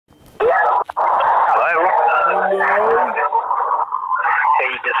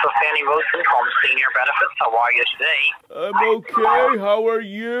Danny Wilson from Senior Benefits. How are you today? I'm okay. How are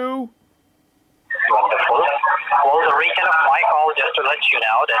you? Wonderful. Well, the reason of my call just to let you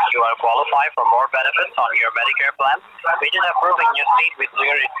know that you are qualified for more benefits on your Medicare plan. We just approved in your state with $0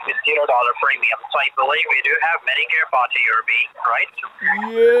 premium. So I believe we do have Medicare Part A or B, right?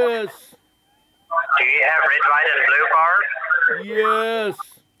 Yes. Do you have red, white, and blue card? Yes.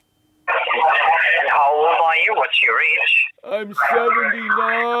 And how old are you? What's your age? I'm 79.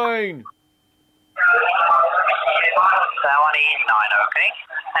 79, okay.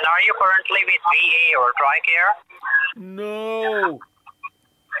 And are you currently with VA or TRICARE? No.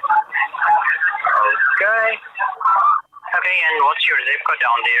 Okay. Okay, and what's your zip code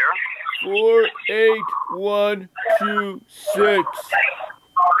down there? 48126.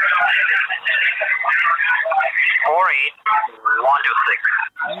 48126.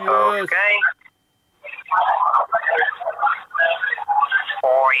 Yes. Okay.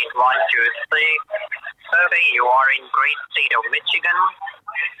 48126. Okay, you are in great state of Michigan.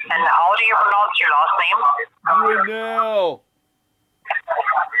 And how do you pronounce your last name? Grinnell.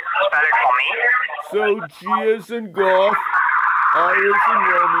 Spell it for me. So G is in golf, R is in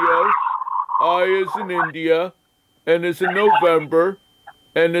Romeo, I is in India, N is in November,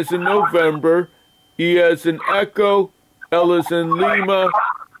 N is in November, E is in Echo, L is in Lima,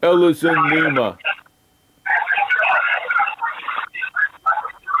 L is in Lima.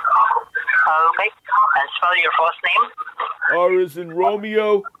 Okay, and spell your first name. R is in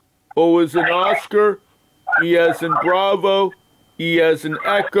Romeo, O is in Oscar, E as in Bravo, E as in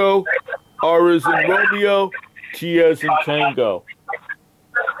Echo, R is in Romeo, T as in Tango.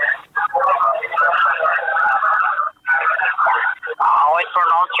 How I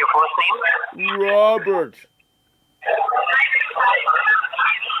pronounce your first name? Robert.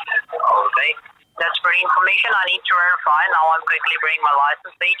 Okay. That's pretty information I need to verify. Now I'm quickly bringing my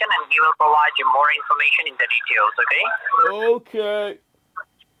license agent and he will provide you more information in the details, okay? Okay.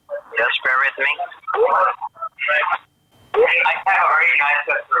 Just bear with me. I have a very nice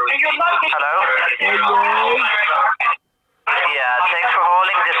Hello? Hello. Yeah, thanks for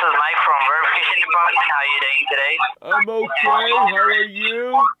holding. This is Mike from Verification Department. How are you doing today? I'm okay. How are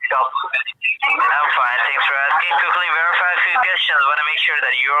you? I'm fine. Thanks for asking. Quickly verify a few questions. Want to make sure that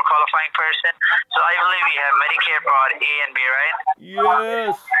you're a qualifying person. So I believe you have Medicare Part A and B, right?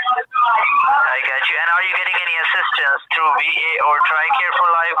 Yes. I got you. And are you getting any assistance through VA or TRICARE for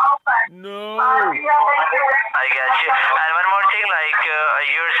life? No. I got you. And one more thing, like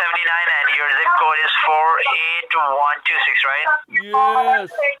you're 79 and your zip code is 48126, right? Yes.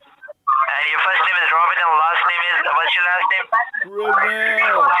 And your first name is Robin and last name is, what's your last name?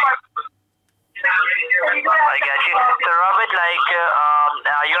 Grinnell. I got you. So Robert, like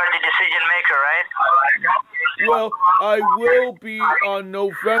you are the decision maker, right? Well, I will be on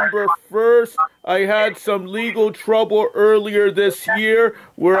November 1st. I had some legal trouble earlier this year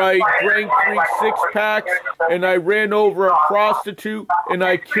where I drank 3 six-packs and I ran over a prostitute and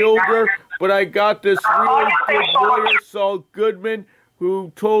I killed her. But I got this really good lawyer, Saul Goodman,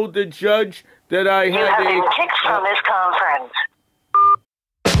 who told the judge that I had You have been kicked from this conference.